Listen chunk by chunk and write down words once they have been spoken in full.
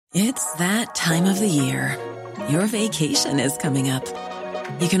It's that time of the year. Your vacation is coming up.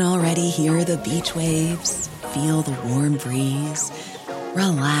 You can already hear the beach waves, feel the warm breeze,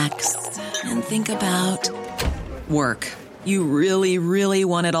 relax, and think about work. You really, really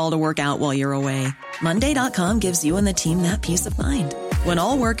want it all to work out while you're away. Monday.com gives you and the team that peace of mind. When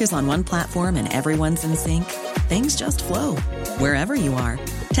all work is on one platform and everyone's in sync, things just flow. Wherever you are,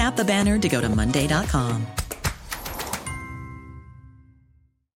 tap the banner to go to Monday.com.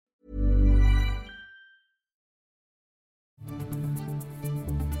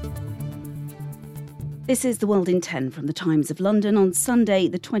 This is The World in 10 from the Times of London on Sunday,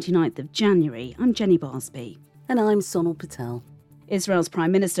 the 29th of January. I'm Jenny Barsby. And I'm Sonal Patel. Israel's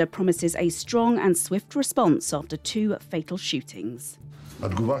Prime Minister promises a strong and swift response after 2 fatal shootings. Our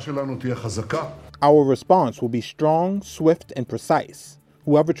response will be strong, swift, and precise.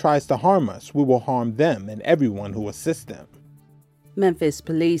 Whoever tries to harm us, we will harm them and everyone who assists them. Memphis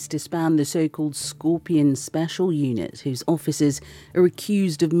police disband the so-called Scorpion Special Unit, whose officers are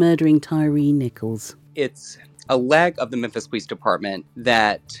accused of murdering Tyre Nichols. It's a leg of the Memphis Police Department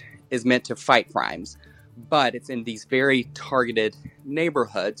that is meant to fight crimes, but it's in these very targeted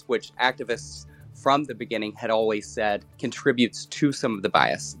neighborhoods, which activists from the beginning had always said contributes to some of the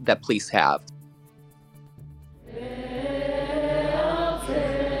bias that police have.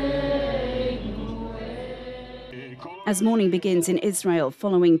 As mourning begins in Israel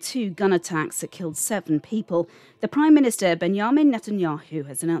following 2 gun attacks that killed 7 people, the Prime Minister Benjamin Netanyahu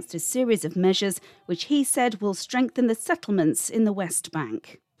has announced a series of measures which he said will strengthen the settlements in the West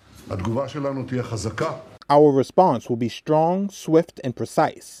Bank. Our response will be strong, swift, and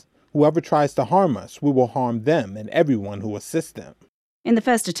precise. Whoever tries to harm us, we will harm them and everyone who assists them. In the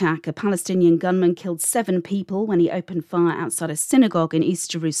first attack, a Palestinian gunman killed 7 people when he opened fire outside a synagogue in East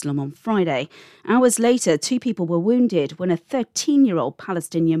Jerusalem on Friday. Hours later, 2 people were wounded when a 13-year-old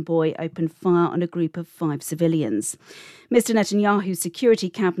Palestinian boy opened fire on a group of 5 civilians. Mr. Netanyahu's security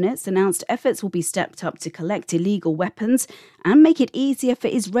cabinets announced efforts will be stepped up to collect illegal weapons and make it easier for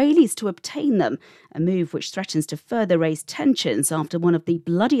Israelis to obtain them, a move which threatens to further raise tensions after one of the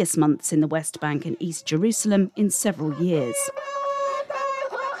bloodiest months in the West Bank and East Jerusalem in several years.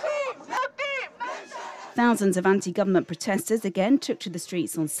 Thousands of anti-government protesters again took to the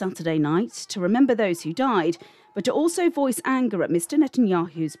streets on Saturday night to remember those who died, but to also voice anger at Mr.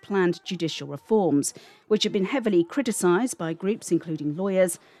 Netanyahu's planned judicial reforms, which have been heavily criticised by groups including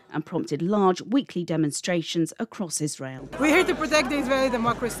lawyers and prompted large weekly demonstrations across Israel. We're here to protect the Israeli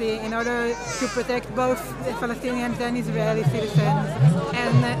democracy in order to protect both the Palestinians and Israeli citizens,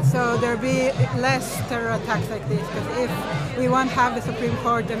 and so there'll be less terror attacks like this, because if we won't have the Supreme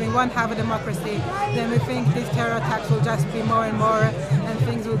Court and we won't have a democracy, then we think these terror attacks will just be more and more and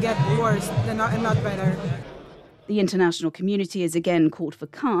things will get worse and not better. The international community has again called for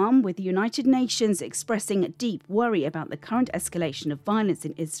calm, with the United Nations expressing deep worry about the current escalation of violence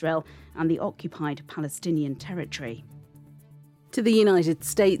in Israel and the occupied Palestinian territory. To the United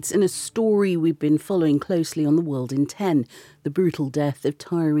States, in a story we've been following closely on The World in 10, the brutal death of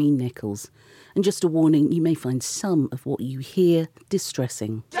Tyre Nichols. And just a warning, you may find some of what you hear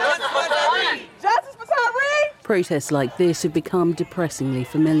distressing. Justice for Tyre! Justice for Tyre! Protests like this have become depressingly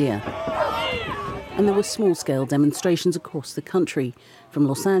familiar. And there were small-scale demonstrations across the country, from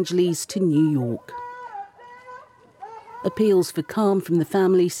Los Angeles to New York. Appeals for calm from the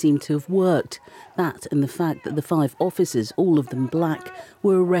family seem to have worked. That and the fact that the 5 officers, all of them black,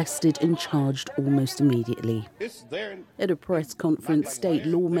 were arrested and charged almost immediately. At a press conference, state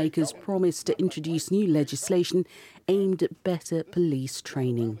lawmakers promised to introduce new legislation aimed at better police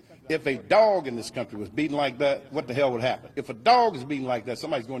training. If a dog in this country was beaten like that, what the hell would happen? If a dog is beaten like that,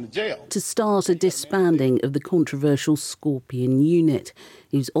 somebody's going to jail. To start a disbanding of the controversial Scorpion Unit,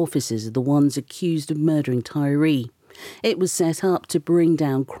 whose officers are the ones accused of murdering Tyre. It was set up to bring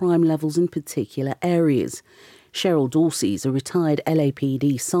down crime levels in particular areas. Cheryl Dorsey is a retired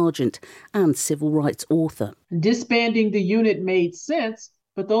LAPD sergeant and civil rights author. Disbanding the unit made sense,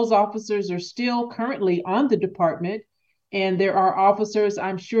 but those officers are still currently on the department. And there are officers,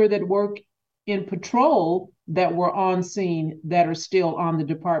 I'm sure, that work in patrol that were on scene that are still on the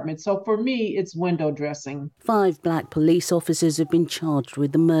department. So for me, it's window dressing. 5 black police officers have been charged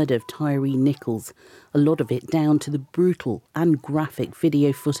with the murder of Tyre Nichols, a lot of it down to the brutal and graphic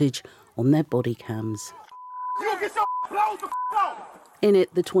video footage on their body cams. In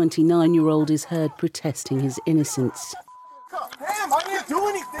it, the 29-year-old is heard protesting his innocence. Damn, I didn't do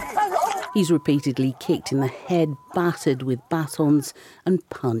anything. He's repeatedly kicked in the head, battered with batons and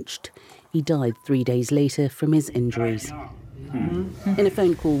punched. He died 3 days later from his injuries. In a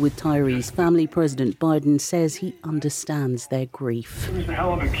phone call with Tyree's family, President Biden says he understands their grief. He was a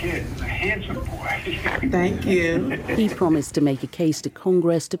hell of a kid. He was a handsome boy. Thank you. He promised to make a case to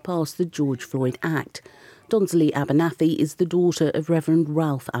Congress to pass the George Floyd Act. Donsley Abernathy is the daughter of Reverend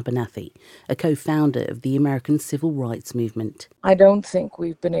Ralph Abernathy, a co-founder of the American Civil Rights Movement. I don't think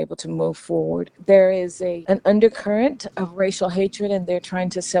we've been able to move forward. There is an undercurrent of racial hatred, and they're trying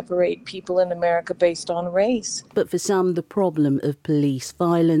to separate people in America based on race. But for some, the problem of police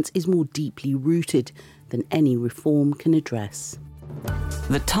violence is more deeply rooted than any reform can address.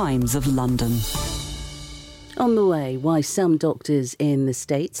 The Times of London. On the way, why some doctors in the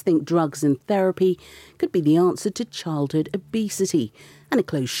States think drugs and therapy could be the answer to childhood obesity, and a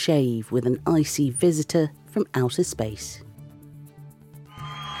close shave with an icy visitor from outer space.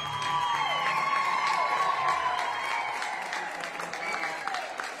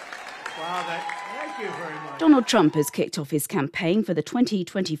 Donald Trump has kicked off his campaign for the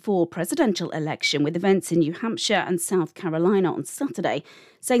 2024 presidential election with events in New Hampshire and South Carolina on Saturday,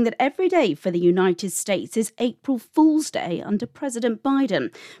 saying that every day for the United States is April Fool's Day under President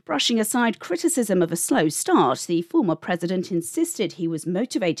Biden. Brushing aside criticism of a slow start, the former president insisted he was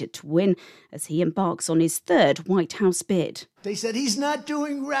motivated to win as he embarks on his third White House bid. They said he's not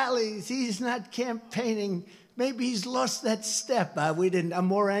doing rallies, he's not campaigning. Maybe he's lost that step. I'm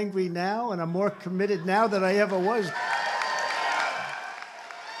more angry now, and I'm more committed now than I ever was.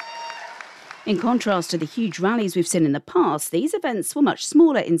 In contrast to the huge rallies we've seen in the past, these events were much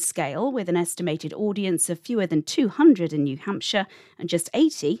smaller in scale, with an estimated audience of fewer than 200 in New Hampshire and just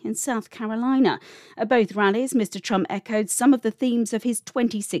 80 in South Carolina. At both rallies, Mr. Trump echoed some of the themes of his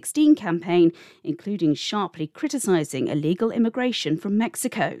 2016 campaign, including sharply criticising illegal immigration from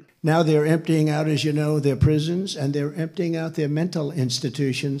Mexico. Now they're emptying out, as you know, their prisons, and they're emptying out their mental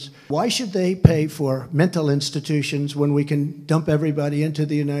institutions. Why should they pay for mental institutions when we can dump everybody into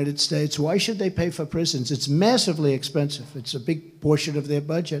the United States? Why should they pay for prisons? It's massively expensive. It's a big portion of their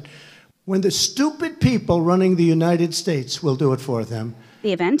budget. When the stupid people running the United States will do it for them.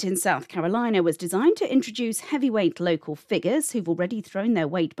 The event in South Carolina was designed to introduce heavyweight local figures who've already thrown their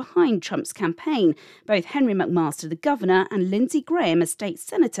weight behind Trump's campaign. Both Henry McMaster, the governor, and Lindsey Graham, a state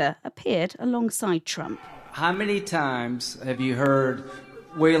senator, appeared alongside Trump. How many times have you heard,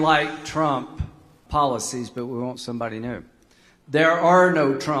 we like Trump policies, but we want somebody new? There are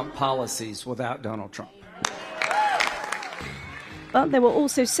no Trump policies without Donald Trump. But there were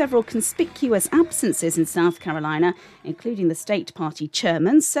also several conspicuous absences in South Carolina, including the state party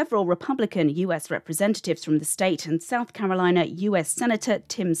chairman, several Republican U.S. representatives from the state, and South Carolina U.S. Senator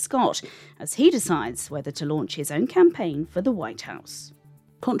Tim Scott, as he decides whether to launch his own campaign for the White House.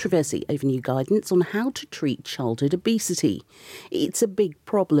 Controversy over new guidance on how to treat childhood obesity. It's a big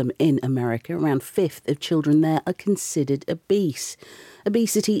problem in America. Around a fifth of children there are considered obese.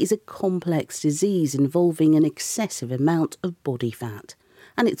 Obesity is a complex disease involving an excessive amount of body fat.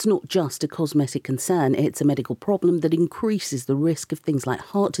 And it's not just a cosmetic concern, it's a medical problem that increases the risk of things like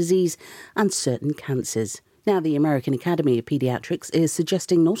heart disease and certain cancers. Now, the American Academy of Pediatrics is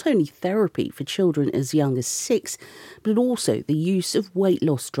suggesting not only therapy for children as young as 6, but also the use of weight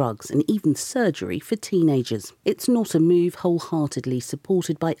loss drugs and even surgery for teenagers. It's not a move wholeheartedly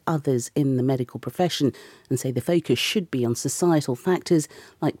supported by others in the medical profession, and say the focus should be on societal factors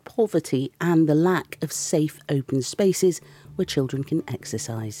like poverty and the lack of safe open spaces where children can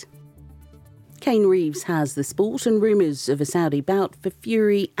exercise. Kane Reeves has the sport and rumours of a Saudi bout for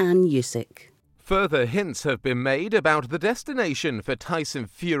Fury and Usyk. Further hints have been made about the destination for Tyson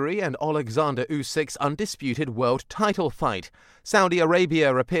Fury and Alexander Usyk's undisputed world title fight. Saudi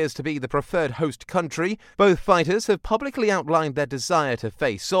Arabia appears to be the preferred host country. Both fighters have publicly outlined their desire to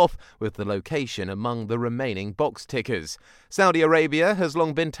face off, with the location among the remaining box tickers. Saudi Arabia has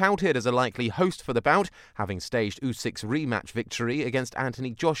long been touted as a likely host for the bout, having staged Usyk's rematch victory against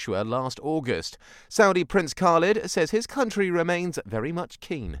Anthony Joshua last August. Saudi Prince Khalid says his country remains very much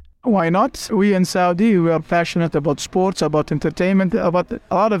keen. Why not? We in Saudi, we are passionate about sports, about entertainment, about a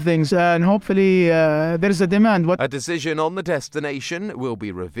lot of things, and hopefully there's a demand. A decision on the destination will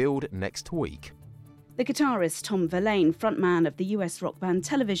be revealed next week. The guitarist Tom Verlaine, frontman of the US rock band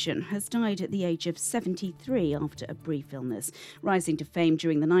Television, has died at the age of 73 after a brief illness. Rising to fame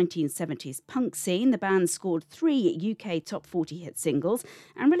during the 1970s punk scene, the band scored 3 UK top 40 hit singles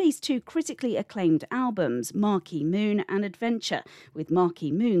and released 2 critically acclaimed albums, Marquee Moon and Adventure, with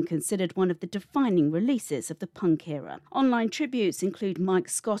Marquee Moon considered one of the defining releases of the punk era. Online tributes include Mike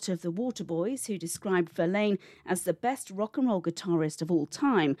Scott of the Waterboys, who described Verlaine as the best rock and roll guitarist of all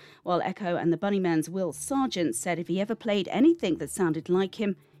time, while Echo and the Bunnymen's Will Sargent said if he ever played anything that sounded like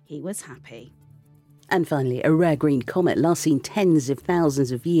him, he was happy. And finally, a rare green comet last seen tens of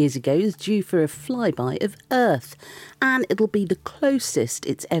thousands of years ago is due for a flyby of Earth. And it'll be the closest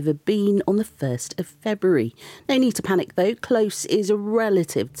it's ever been on the 1st of February. No need to panic though, close is a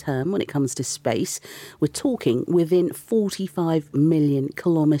relative term when it comes to space. We're talking within 45 million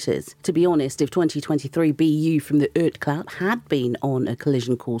kilometres. To be honest, if 2023 BU from the Erdklapp had been on a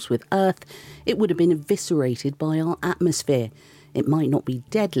collision course with Earth, it would have been eviscerated by our atmosphere. It might not be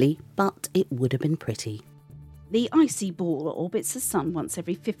deadly, but it would have been pretty. The icy ball orbits the sun once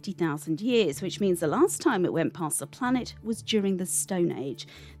every 50,000 years, which means the last time it went past the planet was during the Stone Age.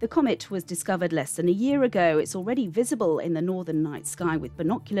 The comet was discovered less than a year ago. It's already visible in the northern night sky with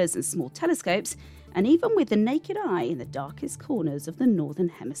binoculars and small telescopes, and even with the naked eye in the darkest corners of the northern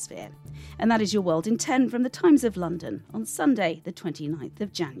hemisphere. And that is your World in 10 from the Times of London on Sunday, the 29th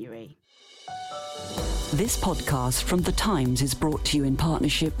of January. This podcast from The Times is brought to you in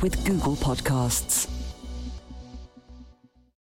partnership with Google Podcasts.